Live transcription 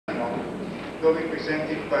will be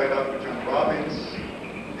presented by Dr. John Robbins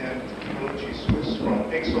and Camilo Jesus from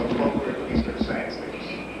Exxon Mobil Research Science Labs.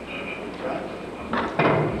 John?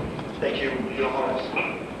 Thank you, Johannes.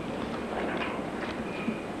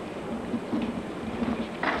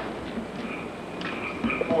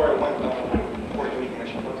 Before I do anything, I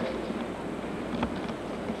should look at it.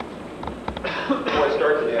 Before I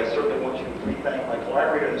start today, I certainly want to re-thank my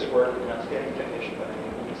collaborator in this work, an outstanding technician by the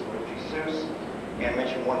name of Camilo Jesus, and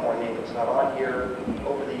mention one more name that's not on here.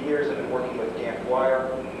 Over the years, I've been working with Dan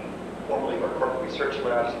Dwyer, formerly of our corporate research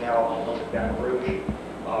labs, now known as Baton Rouge,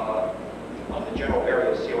 on the general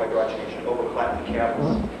area of CO hydrogenation over platinum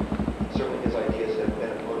catalysts. Certainly his ideas have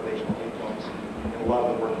been a motivational influence in a lot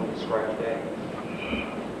of the work we'll describe today.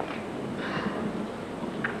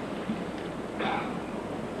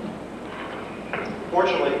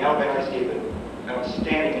 Fortunately, Al Barris gave an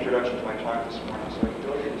outstanding introduction to my talk this morning, so I can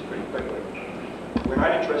go through this pretty quickly. We're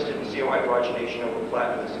not interested in CO hydrogenation over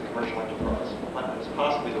platinum as a commercial enterprise. Platinum is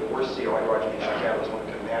possibly the worst CO hydrogenation catalyst one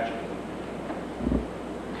can imagine.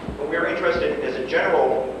 But we're interested as a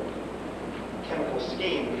general chemical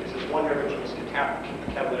scheme because it's one heterogeneous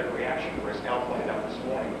catalytic reaction, whereas Al pointed out this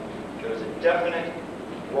morning, there's a definite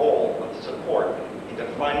role of support in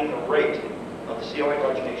defining the rate of the CO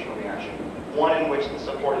hydrogenation reaction, one in which the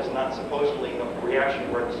support is not supposedly in a reaction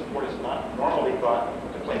where the support is not normally thought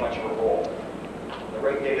to play much of a role. The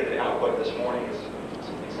rate data that Al put this morning is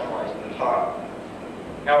simply summarized in the top.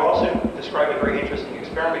 Al also described a very interesting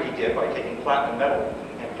experiment he did by taking platinum metal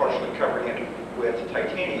and partially covering it with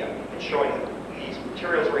titanium and showing that these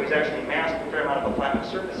materials where he's actually masked a fair amount of the platinum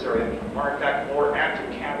surface area are in fact more active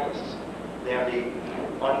catalysts than the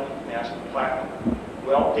unmasked platinum.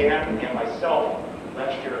 Well, Dan and myself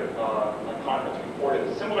last year at a conference reported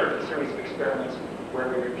a similar series of experiments where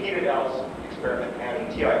we repeated Al's experiment adding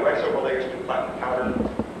TiOX overlayers to platinum powder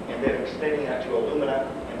and then extending that to alumina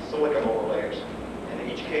and silicon overlayers. And in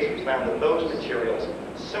each case we found that those materials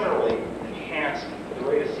similarly enhanced the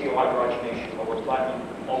rate of CO hydrogenation over platinum,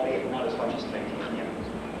 albeit not as much as titanium.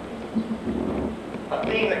 A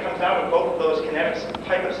theme that comes out of both of those kinetics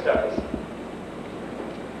type of studies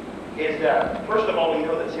is that, first of all, we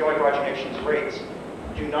know that CO hydrogenation's rates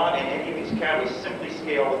do not in any of these catalysts simply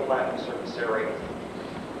scale with platinum surface area.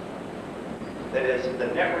 That is, the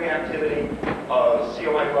net reactivity of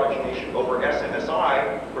CO hydrogenation over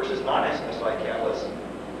SMSI versus non-SMSI catalysts,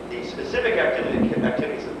 the specific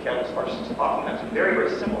activities of the catalyst are oftentimes very, very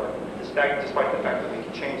similar, despite the fact that we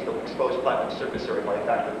can change the exposed platinum surface area by a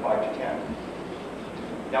factor of 5 to 10.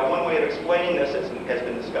 Now, one way of explaining this, as has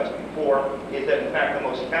been discussed before, is that in fact the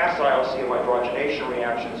most facile CO hydrogenation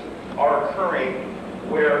reactions are occurring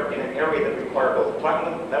where in an area that require both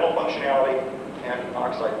platinum metal functionality and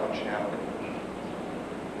oxide functionality.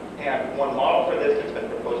 And one model for this that's been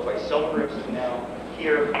proposed by cell groups now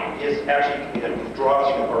here is actually that draws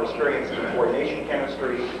from our experience in coordination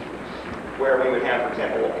chemistry, where we would have, for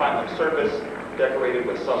example, a platinum surface decorated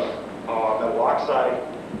with some metal oxide,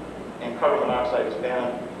 and carbon monoxide is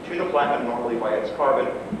bound to the platinum normally by its carbon,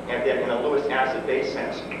 and then in a Lewis acid-base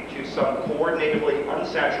sense to some coordinatedly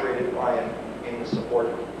unsaturated ion in the support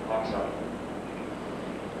oxide.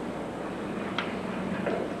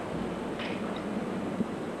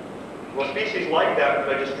 Well, species like that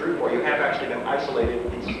I just drew for you have actually been isolated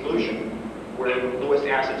in solution where Lewis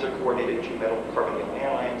acids are coordinated to metal carbonyl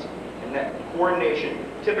anions, and that coordination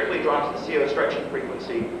typically drops the CO stretching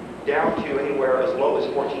frequency down to anywhere as low as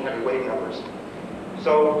 1400 wave numbers.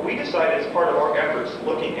 So we decided as part of our efforts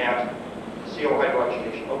looking at CO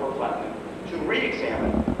hydrogenation over platinum to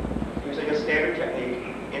re-examine, using a standard technique,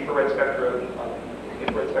 infrared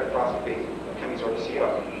spectroscopy of chemisorption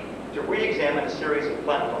CO, to re-examine a series of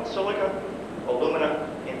platinum on silica, alumina,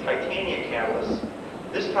 and titanium catalysts,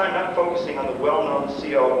 this time not focusing on the well-known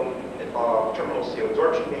CO, terminal CO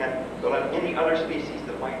absorption band, but on any other species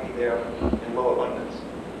that might be there in low abundance.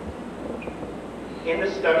 In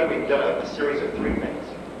this study, we've done a series of three things.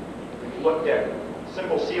 We've looked at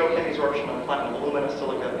simple CO chemisorption on platinum, alumina,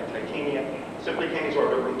 silica, and titanium, simply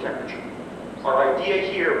chemisorbed at room temperature. Our idea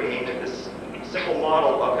here being that this simple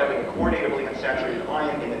model of having a coordinatively unsaturated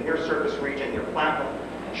ion in the near surface region near platinum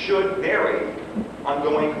should vary on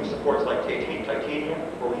going from supports like titanium,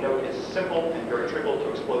 where we know it is simple and very trivial to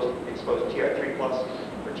expose Ti3+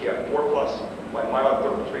 or Ti4+ by mild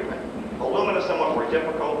thermal treatment. Alumina somewhat more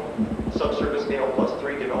difficult. Subsurface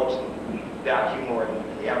Al+3 develops in vacuum or in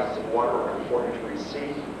the absence of water around 400 degrees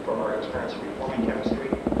C from our experience in reforming chemistry.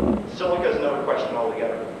 Silica is another question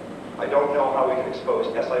altogether. I don't know how we can expose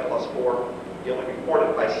Si+4. The only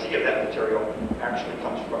reported I see of that material actually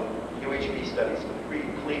comes from UHB studies of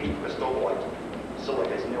pre-cleaved cristobalite.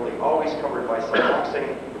 silica is nearly always covered by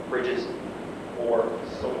siloxane bridges or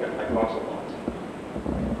silicon hydroxyl bonds.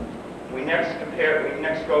 We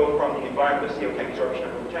next go from the environment of CO chemisorption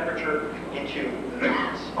at room temperature into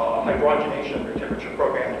hydrogenation under temperature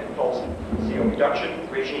programmed and pulse CO reduction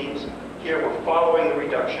regimes. Here we're following the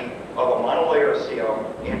reduction of a monolayer of CO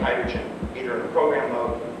and hydrogen, either in the program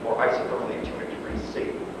mode or isothermally at 200 degrees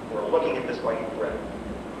C. We're looking at this by infrared.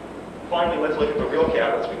 Finally, let's look at the real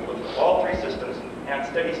catalyst. We've looked at all three systems at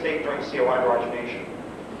steady state during CO hydrogenation.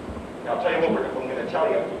 Now, I'll tell you what I'm going to tell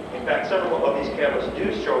you. In fact, several of these catalysts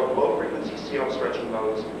do show low-frequency CO stretching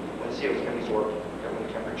modes when CO can be absorbed at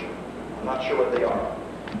room temperature. I'm not sure what they are.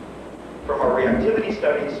 From our reactivity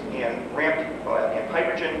studies in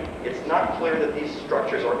hydrogen, it's not clear that these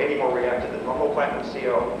structures are any more reactive than normal platinum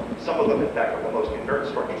CO. Some of them, in fact, are the most inert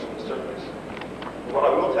structures on the surface. What I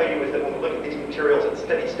will tell you is that when we look at these materials at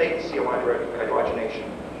steady state CO hydrogenation,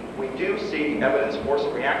 we do see evidence for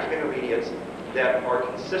some reactive intermediates that are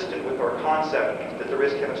consistent with our concept that there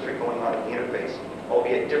is chemistry going on at the interface,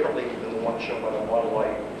 albeit differently than the one shown by the model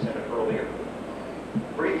I presented earlier.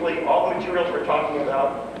 Briefly, all the materials we're talking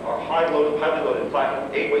about are highly loaded platinum,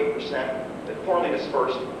 8-weight%, that poorly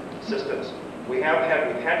dispersed systems. We've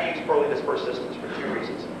had to use poorly dispersed systems for two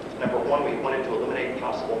reasons. Number one, we wanted to eliminate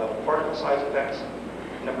possible metal particle size effects.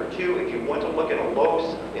 Number two, if you want to look at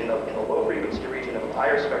in the low frequency region of an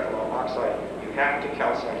higher spectrum oxide, you have to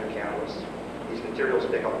calcine your catalysts. These materials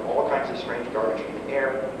pick up all kinds of strange garbage from the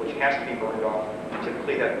air, which has to be burned off.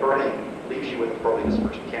 Typically, that burning leaves you with a poorly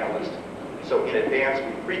dispersed catalyst. So in advance,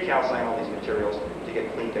 we pre-calcine all these materials to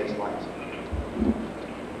get clean baselines.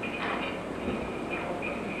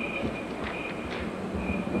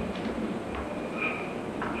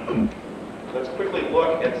 Let's quickly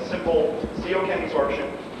look at simple CO chemisorption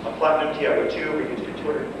of platinum TiO2 reduced to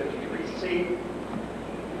 250 degrees C.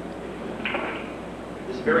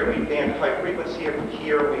 This very weak band high frequency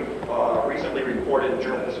here we've recently reported in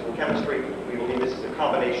Journal of Physical Chemistry. We believe this is a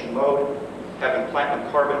combination mode, having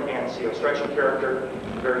platinum carbon and CO stretching character.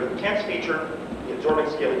 A very intense feature. The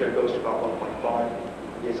absorbance scale here goes to about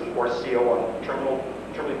 1.5. Is of course CO on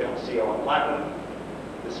terminally bound CO on platinum.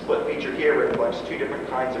 The split feature here reflects two different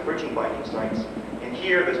kinds of bridging binding sites. And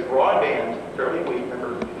here, this broad band, fairly weak,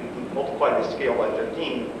 remember, we multiply this scale by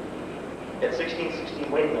 15, at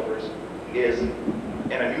 16 weight numbers, is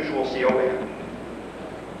an unusual CO band.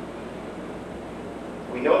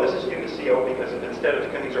 We know this is due to CO because if instead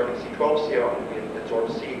of absorbing C12CO, we absorb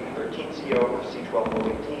C13CO or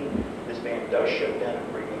C12O18, this band does shift down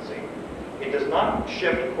in frequency. It does not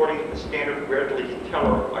shift according to the standard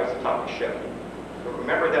Rare-Leakey-Teller isotopic shift. But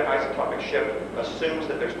remember that isotopic shift assumes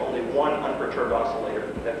that there's only one unperturbed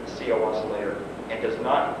oscillator, that's the CO oscillator, and does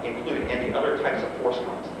not include any other types of force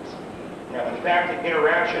constants. Now, in fact, an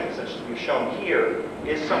interaction such as we've shown here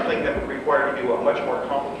is something that would require to do a much more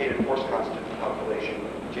complicated force constant calculation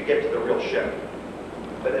to get to the real shift.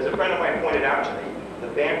 But as a friend of mine pointed out to me, the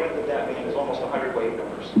bandwidth of that band is almost 100 wave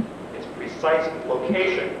numbers. Its precise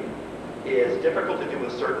location is difficult to do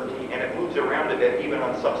with certainty, and it moves around a bit even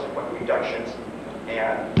on subsequent reductions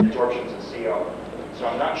and absorptions of CO. So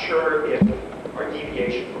I'm not sure if our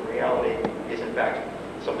deviation from reality is in fact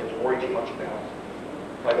something to worry too much about.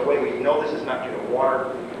 By the way, we know this is not due to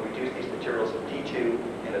water. We can reduce these materials to D2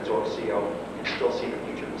 and absorb CO and still see the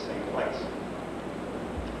future in the same place.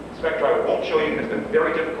 Spectra I won't show you because they're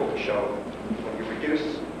very difficult to show. When you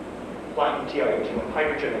reduce platinum TiO2 and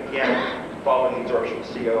hydrogen, again, following the absorption of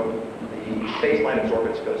CO, the baseline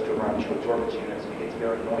absorbance goes to around 2 absorbance units and it gets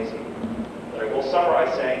very noisy. But I will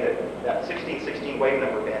summarize saying that 1616 wave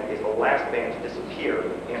number band is the last band to disappear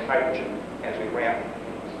in hydrogen as we ramp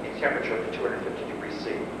in temperature to 250 degrees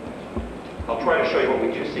C. I'll try to show you what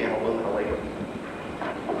we do see in alumina later.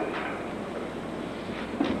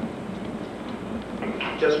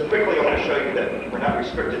 Just quickly, I want to show you that we're not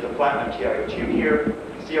restricted to platinum TiO2 here.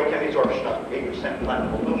 CO chemisorption of 8%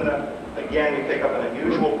 platinum alumina. Again, we pick up an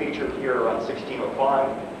unusual feature here around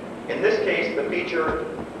 1605. In this case, the feature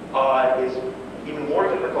is even more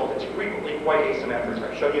difficult. It's frequently quite asymmetric.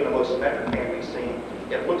 I've shown you the most symmetric band we've seen.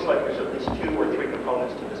 It looks like there's at least 2 or 3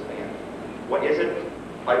 components to this band. What is it?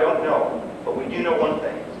 I don't know, but we do know one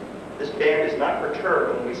thing. This band is not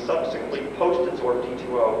perturbed when we subsequently post-absorb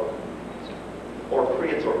T2O or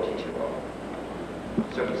pre-absorb T2O.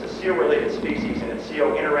 So if it's a CO-related species and it's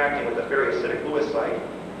CO interacting with a very acidic Lewis site,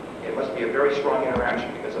 it must be a very strong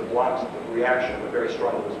interaction because it blocks the reaction of a very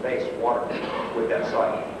strong Lewis base, water, with that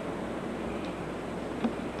site.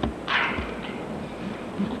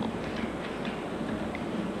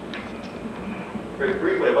 Very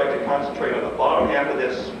briefly, I'd like to concentrate on the bottom half of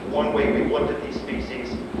this. One way we've looked at these species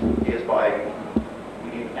is by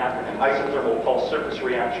acronym, isothermal pulse surface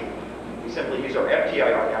reaction. We simply use our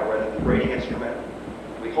FTIR now rather than the grading instrument.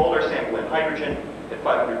 We hold our sample in hydrogen at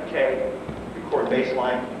 500 K, record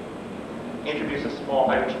baseline, introduce a small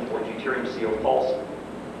hydrogen or deuterium CO pulse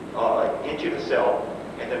into the cell,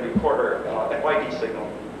 and then record our FID signal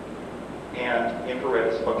and infrared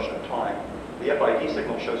as a function of time. The FID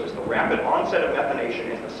signal shows us the rapid onset of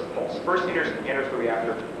methanation as the pulse first enters the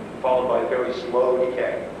reactor, followed by a very slow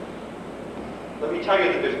decay. Let me tell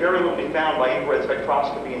you that there's very little to be found by infrared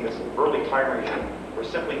spectroscopy in this early time region. We're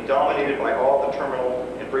simply dominated by all the terminal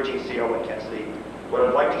and bridging CO intensity. What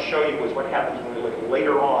I'd like to show you is what happens when we look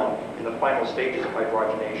later on in the final stages of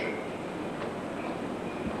hydrogenation.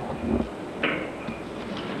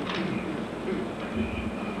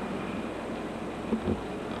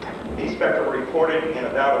 These spectra were recorded in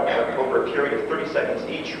about over a period of 30 seconds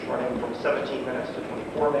each, running from 17 minutes to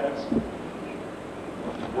 24 minutes.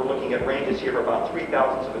 We're looking at ranges here of about 3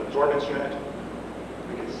 thousandths of an absorbance unit.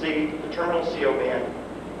 We can see the terminal CO band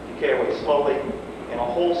decay away slowly, and a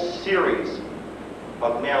whole series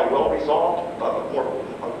of now well-resolved,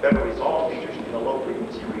 better resolved features in the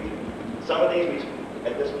low-frequency region. Some of these,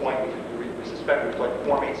 at this point, we suspect reflect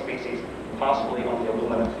formate species, possibly on the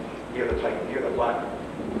aluminum near the platinum.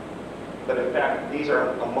 But in fact, these are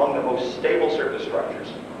among the most stable surface structures.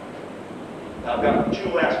 Now, I've got two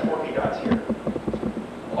last Porky dots here.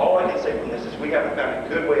 All I can say from this is we haven't found a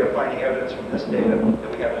good way of finding evidence from this data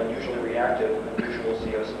that we have an unusually reactive, unusual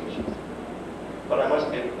CO species. But I must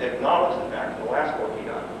acknowledge the fact from the last Porky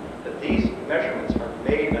dot that these measurements are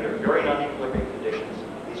made under very non-equilibrium conditions.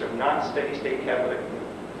 These are not steady-state catalytic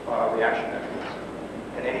reaction measurements.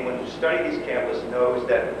 And anyone who studied these catalysts knows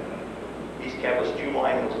that these catalysts do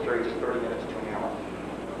line in those periods of 30 minutes to an hour.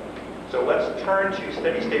 So let's turn to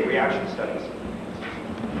steady-state reaction studies.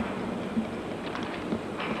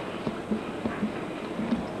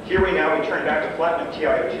 Here we turn back to platinum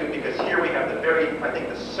TiO2 because here we have the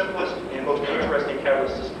the simplest and most interesting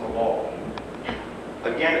catalyst system of all.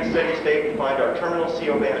 Again, at steady state, we find our terminal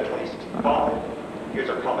CO band at 2065. Here's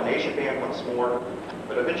our combination band once more.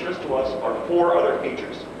 But of interest to us are four other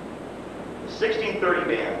features. The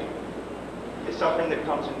 1630 band is something that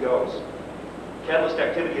comes and goes. Catalyst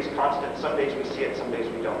activity is constant. Some days we see it, some days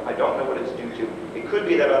we don't. I don't know what it's due to. It could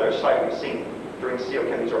be that other site we've seen during CO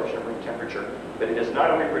chem absorption at room temperature, but it is not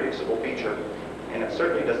a reproducible feature, and it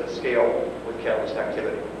certainly doesn't scale with catalyst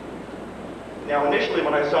activity. Now, initially,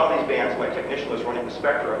 when I saw these bands, my technician was running the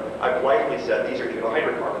spectra, I politely said these are due to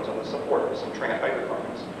hydrocarbons on the support of some trans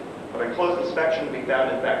hydrocarbons. But on close inspection, we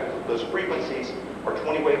found, in fact, that those frequencies are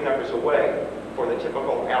 20 wave numbers away for the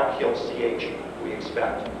typical alkyl CH we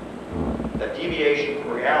expect. That deviation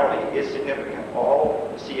from reality is significant.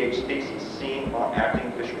 All CH species seen on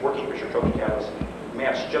working Fischer-Tropsch catalysts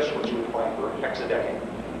match just what you would find for hexadecane.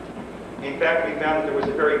 In fact, we found that there was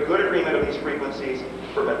a very good agreement of these frequencies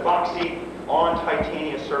for methoxy on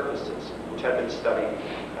titania surfaces, which had been studied.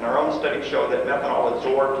 And our own studies show that methanol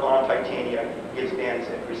absorbed on titania gives bands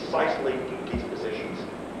at precisely these positions.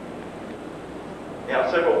 Now,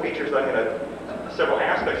 several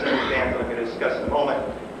aspects of these bands that I'm going to discuss in a moment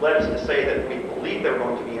led us to say that we believe they're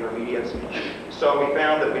going to be intermediates. So we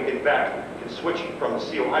found that we, in fact, can switch from a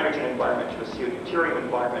CO hydrogen environment to a CO deuterium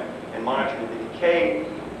environment and monitor the decay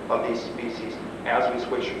of these species as we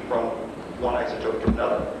switch from one isotope to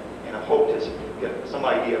another, and I hope to get some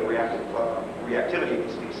idea of reactivity of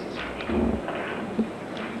these species.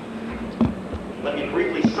 Let me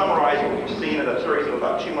briefly summarize what we've seen in a series of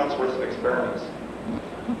about 2 months' worth of experiments.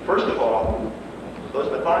 First of all, those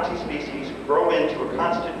methoxy species grow into a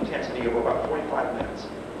constant intensity over about 45 minutes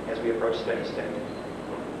as we approach steady state.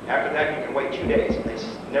 After that, you can wait 2 days, and they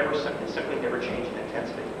simply never change in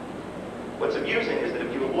intensity. What's amusing is that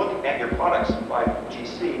if you look at your products by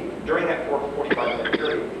GC during that 45-minute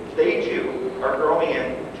period, they too are growing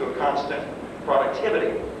into a constant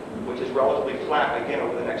productivity, which is relatively flat again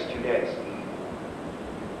over the next 2 days.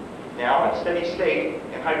 Now, at steady state,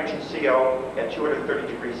 in hydrogen CO at 230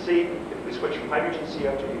 degrees C, if we switch from hydrogen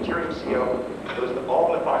CO to deuterium CO, all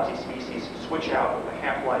methoxy species switch out with a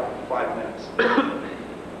half-life of 5 minutes.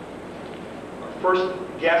 Our first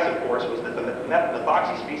guess, of course, was that the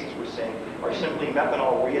methoxy species we're seeing are simply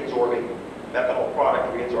methanol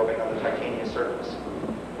product reabsorbing on the titania surface.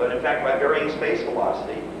 But in fact, by varying space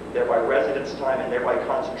velocity, thereby residence time, and thereby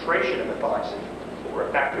concentration of methoxy, over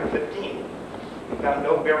a factor of 15, we found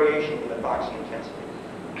no variation in methoxy intensity.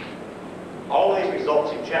 All of these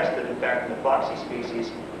results suggest that, in fact, the methoxy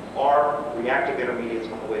species are reactive intermediates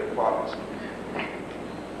on the way to products.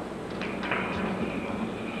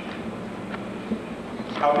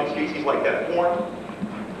 How can species like that form?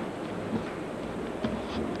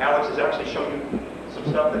 Alex has actually shown you some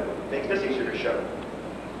stuff that makes this easier to show.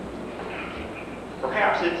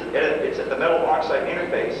 Perhaps it's at the metal oxide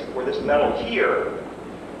interface where this metal here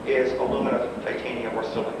is alumina, titanium, or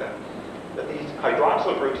silica. That these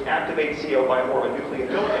hydroxyl groups activate CO by more of a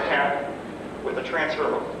nucleophilic attack with the transfer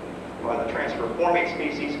of formate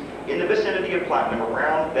species in the vicinity of platinum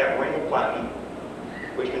around that ring of platinum,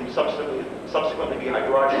 which can subsequently be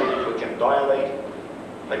hydrogenated to a gem-diolate,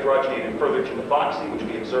 hydrogenated further to methoxy, which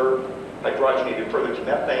we observed, hydrogenated further to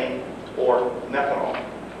methane, or methanol,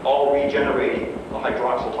 all regenerating a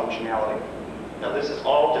hydroxyl functionality. Now this is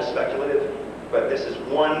all just speculative, but this is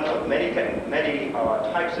one of many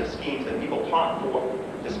types of schemes that people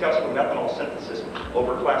discuss for methanol synthesis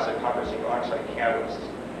over classic copper zinc oxide catalysts.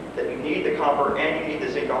 That you need the copper and you need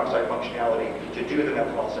the zinc oxide functionality to do the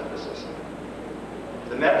methanol synthesis.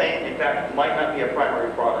 The methane, in fact, might not be a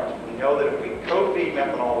primary product. We know that if we co-feed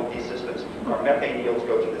methanol with these systems, our methane yields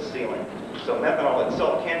go to the ceiling. So methanol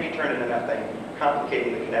itself can be turned into methane,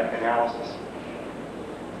 complicating the kinetic analysis.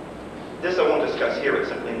 This I won't discuss here. It's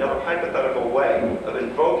simply another hypothetical way of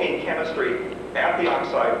invoking chemistry at the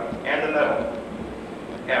oxide and the metal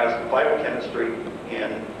as vital chemistry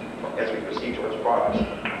as we proceed towards products.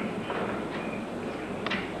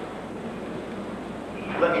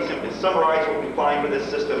 Let me simply summarize what we find with this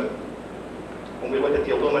system when we look at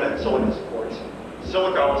the alumina and silica supports.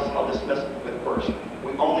 Silica, I'll dismiss with first.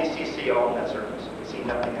 We only see CO on that surface. We see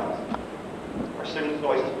nothing else. Our signal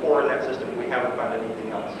noise is poor in that system. We haven't found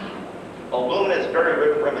anything else. Alumina is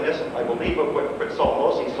very reminiscent, I believe, of what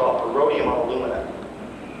Fritz-Salmosi saw for rhodium on alumina.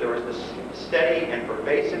 There was this steady and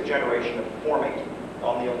pervasive generation of formate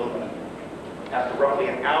on the alumina. After roughly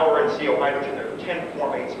an hour in CO hydrogen, there are 10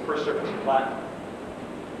 formates per surface of platinum.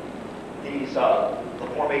 The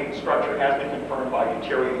formate structure has been confirmed by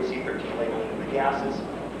deuterium and C13 labeled in the gases,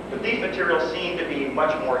 but these materials seem to be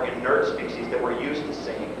much more inert species that we're used to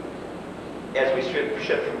seeing. As we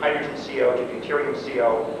shift from hydrogen CO to deuterium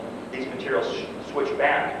CO, these materials switch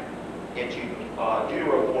back into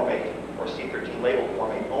deuteroformate or C13 labeled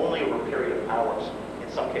formate only over a period of hours.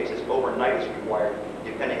 In some cases, overnight is required,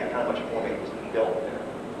 depending on how much formate has been built there.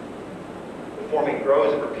 The formate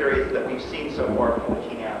grows over periods that we've seen so far,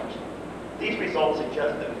 14 hours. These results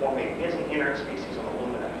suggest that formate is an inert species on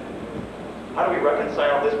alumina. How do we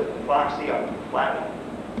reconcile this with methoxy on platinum?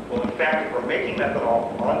 Well, in fact, if we're making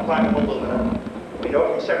methanol on platinum alumina, we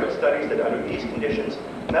know from separate studies that under these conditions,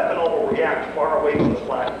 methanol will react far away from the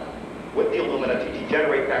platinum with the alumina to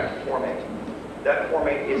degenerate back to formate. That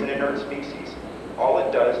formate is an inert species. All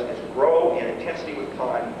it does is grow in intensity with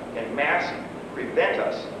time and mass prevent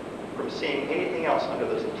us from seeing anything else under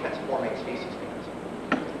those intense formate species bands.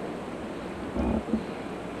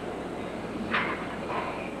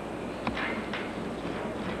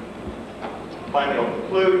 Finally, I'll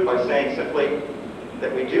conclude by saying simply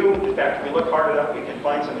that we do, in fact, if we look hard enough, we can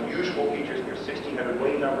find some unusual features in your 1600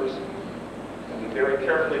 Wave numbers. And we very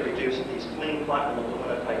carefully reduce these clean platinum,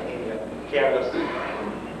 alumina, titanium catalysts.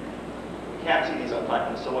 We can't see these on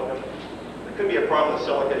platinum silica. There could be a problem with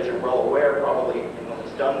silica, as you're well aware, probably, and when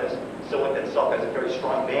it's done this, silica itself has a very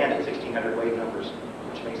strong band at 1600 Wave numbers,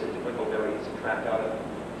 which makes it difficult very to subtract out of.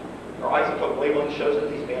 Our isotope labeling shows that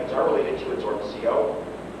these bands are related to adsorbed CO.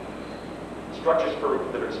 Structures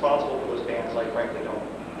that are responsible for those bands, I frankly don't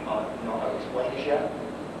know how to explain this yet.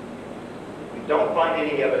 We don't find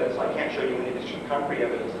any evidence, I can't show you any concrete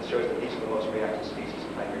evidence that shows that these are the most reactive species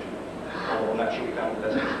of hydrogen. Although I'm not sure we found the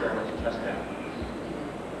best experiment to test that.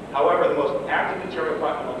 However, the most active material,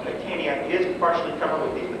 platinum titanium, is partially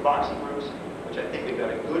covered with these methoxy groups, which I think we've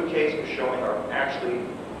got a good case for showing are actually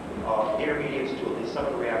intermediates to at least some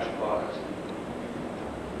of the reaction products.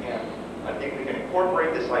 And I think we can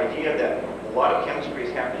incorporate this idea that a lot of chemistry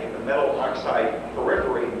is happening at the metal oxide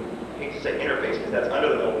periphery. I hate to say interface because that's under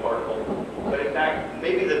the metal particle. But in fact,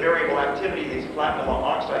 maybe the variable activity of these platinum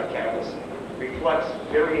oxide catalysts reflects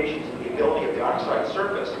variations in the ability of the oxide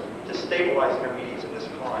surface to stabilize intermediates of this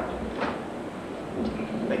kind.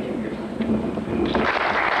 Thank you for your time.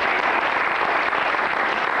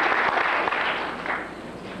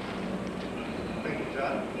 Thank you,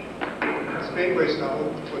 John. This paper is now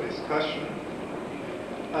open for discussion.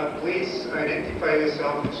 Please identify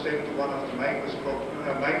yourself and step to one of the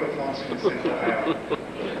microphones in the center aisle.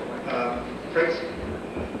 Fritz?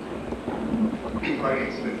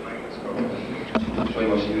 Audience with microscope.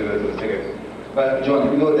 But John,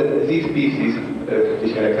 we know that these species,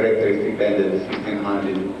 which have a characteristic band at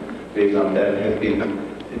 1600 wave number, have been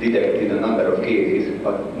detected in a number of cases,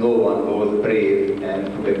 but no one was brave and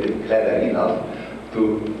probably clever enough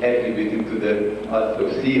to attribute it to the ultra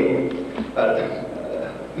CO. But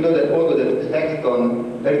you know that although the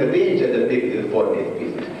Sexton there is a danger that the formate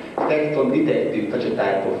species. Sexton detected such a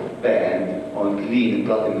type of band on clean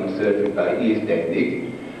platinum surface by his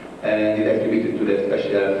technique, and it attributed to the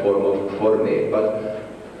special form of formate. But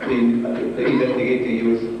in investigating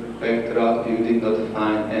your spectra, you did not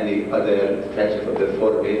find any other structures of the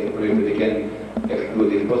formate, so we can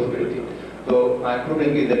exclude this possibility. So my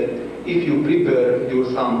problem is that if you prepare your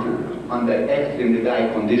sample under extremely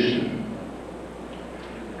dry condition,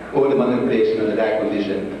 all the manipulation of the dry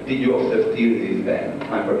condition, did you observe still this band?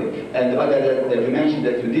 My problem. And the other that you mentioned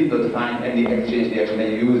that you did not find any exchange reaction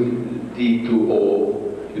when you used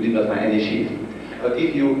T2O, you did not find any shift. But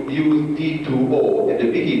if you use T2O at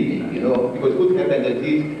the beginning, because what happens that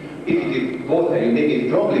if it is water, you make it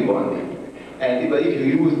strongly bonded. And if you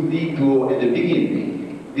use T2O at the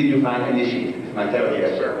beginning, did you find any shift? It's my second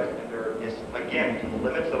Yes, question. sir. There is, again, to the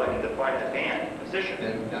limits that I can define the band position.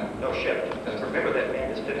 No shift. Remember that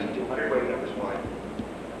band is 5,200 wave numbers wide.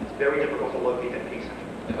 It's very difficult to locate that peak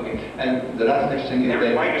center. Okay. And the last question is And that...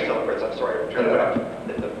 remind yourself, Fritz, I'm sorry, to turn it up,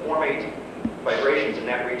 that the formate vibrations in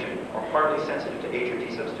that region are hardly sensitive to H or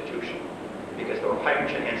D substitution because there are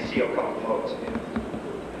hydrogen and CO coupled modes.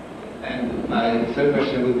 And my third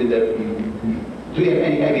question would be that, do you have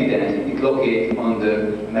any evidence it locates on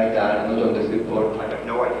the metal and not on the support? I have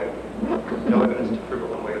no idea. No evidence to prove it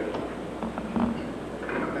one way or the other.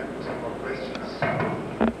 Some more questions?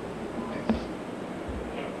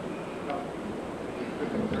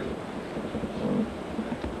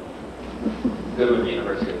 Goodwin,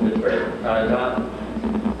 University of Pittsburgh. Don,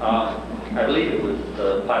 I believe it was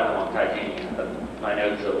platinum on titanium, but my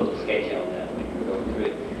notes are a little sketchy on that when you were going through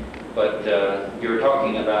it. But you were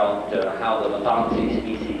talking about how the methoxy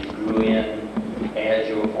species grew in as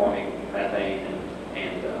you were forming methane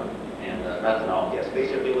and methanol. Yes,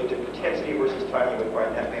 basically you looked at intensity versus time, you would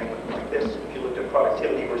find that band look like this. If you looked at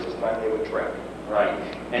productivity versus time, they would track. Right.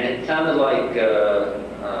 And it sounded like,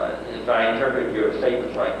 if I interpret your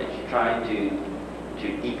statements right, that you're trying to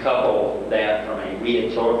decouple that from a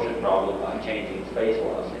reabsorption problem by changing space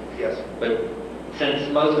velocity. Yes. But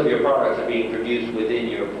since most of your products are being produced within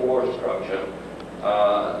your pore structure,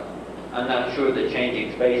 I'm not sure that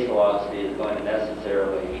changing space velocity is going to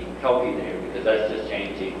necessarily help you there, because that's just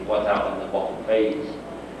changing what's out in the bulk phase.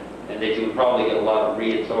 And that you would probably get a lot of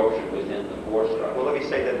reabsorption within the pore structure. Well, let me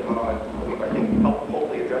say that I think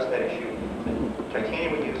hopefully address that issue. The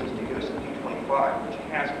titanium we use is T-Unison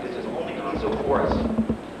T25, which is only mesoporous.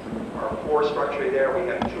 Our pore structure there, we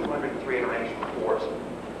have 203 international pores.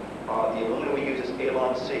 The aluminum we use is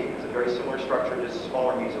Alon C. It's a very similar structure, just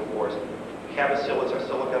smaller mesopores. Cavacil is our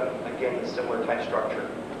silica, again, a similar type structure.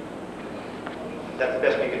 That's the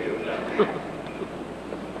best we can do.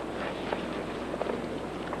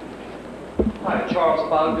 Hi, Charles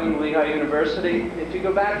Bogdan, Lehigh University. If you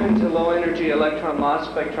go back into low energy electron loss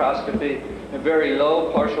spectroscopy at very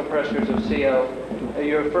low partial pressures of CO,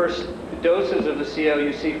 your first doses of the CO,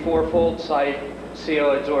 you see fourfold site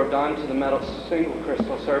CO adsorbed onto the metal single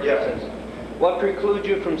crystal surfaces. Yeah. What precludes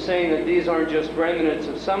you from saying that these aren't just remnants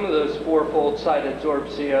of some of those fourfold site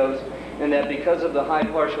adsorbed COs, and that because of the high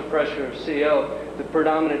partial pressure of CO, the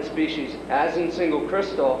predominant species, as in single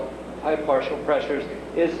crystal, high partial pressures,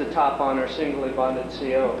 is the top on or singly bonded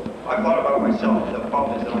CO? I've thought about it myself. The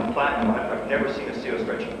problem is that on platinum, I've never seen a CO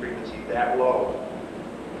stretching frequency that low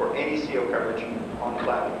for any CO coverage on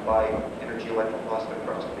platinum by energy electron loss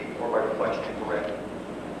spectroscopy or by reflection infrared.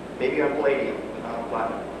 Maybe on palladium, but not on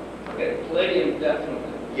platinum. Okay, palladium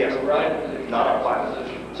definitely. Yes, You're right. not on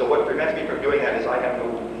platinum. So what prevents me from doing that is I have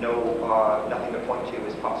nothing to point to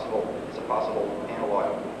as a possible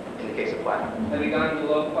analog in the case of platinum. Have you gone to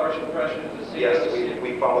low partial pressures of CO? Yes,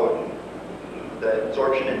 we followed the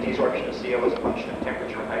absorption and desorption of CO as a function of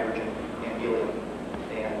temperature, hydrogen, and helium.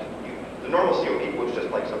 And the normal CO peak was just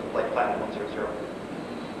like platinum 100.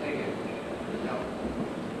 Thank you.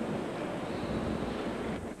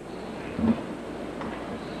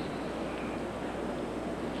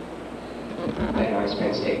 Hi, Nice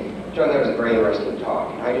Penn State. John, that was a very interesting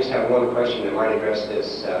talk. I just have one question that might address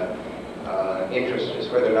this interest, is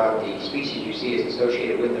whether or not the species you see is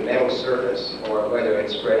associated with the metal surface or whether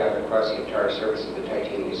it's spread out across the entire surface of the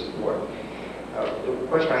titanium you support. The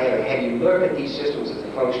question I have you looked at these systems as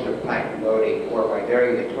a function of platinum loading or by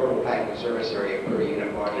varying the total platinum surface area per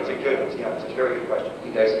unit volume? It's a very good question.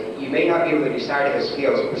 Because you may not be able to decide if a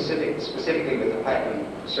scale is specifically with the platinum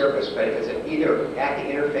surface, but if it's either at the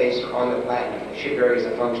interface or on the platinum, it should vary as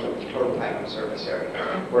a function of the total platinum surface area.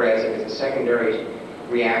 Whereas if it's a secondary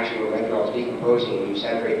reaction where methanol is decomposing and you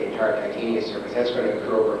saturate the entire titanium surface, that's going to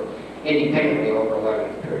occur independently over a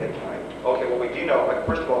long period of time. Okay, well we do know,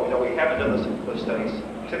 first of all, we know we haven't done those studies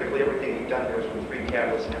Typically, everything we've done here is with 3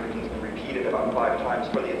 catalysts, and everything's been repeated about 5 times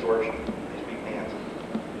for the absorption of these 3 fans.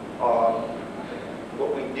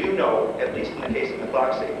 What we do know, at least in the case of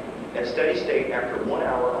methoxy, at steady state, after 1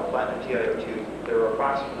 hour on platinum TiO2, there are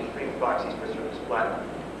approximately 3 methoxys per surface platinum.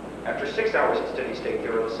 After 6 hours at steady state,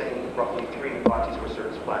 there are the same roughly 3 methoxys per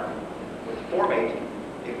surface platinum. With formate,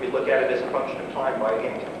 if we look at it as a function of time by,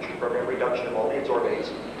 again, temperature program reduction of all the adsorbates,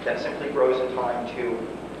 that simply grows in time to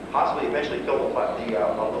possibly eventually fill the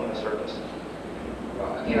alumina surface.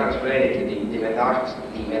 Again, I was related to the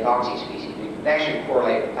methoxy species. That should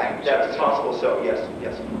correlate with platinum. That's possible, so yes,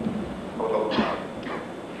 yes. I would hope.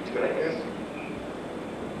 It's a good idea. Yes.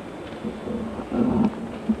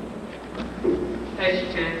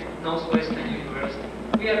 H10, Northwestern University.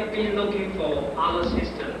 We have been looking for other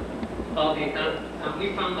systems of it, and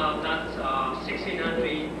we found out that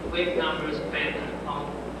 1600 wave numbers band on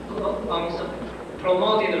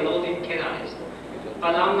promoted loading catalyst.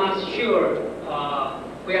 But I'm not sure,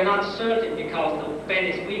 we are not certain because the band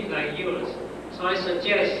is weak like yours. So I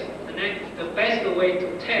suggest the best way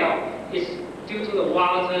to tell is due to the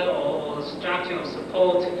water or the structure of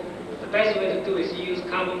support. The best way to do is use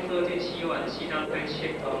carbon 13 CO and see that band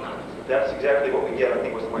shift or not. That's exactly what we did, I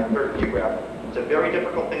think was my 3rd view graph. It's a very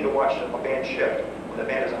difficult thing to watch a band shift when the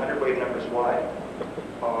band is 100 wave numbers wide.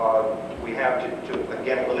 We have to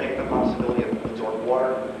again, eliminate the possibility of absorbed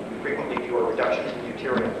water. We frequently do our reductions in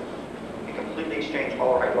deuterium. We completely exchange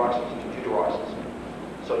all our hydroxyls into 2 hydroxyls.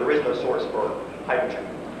 So there is no source for hydrogen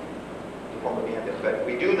to form a band. But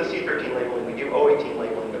we do the C13 labeling, we do O18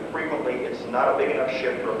 labeling, but frequently it's not a big enough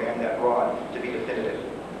shift for a band that broad to be definitive.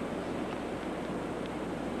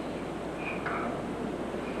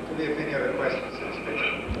 Do we have any other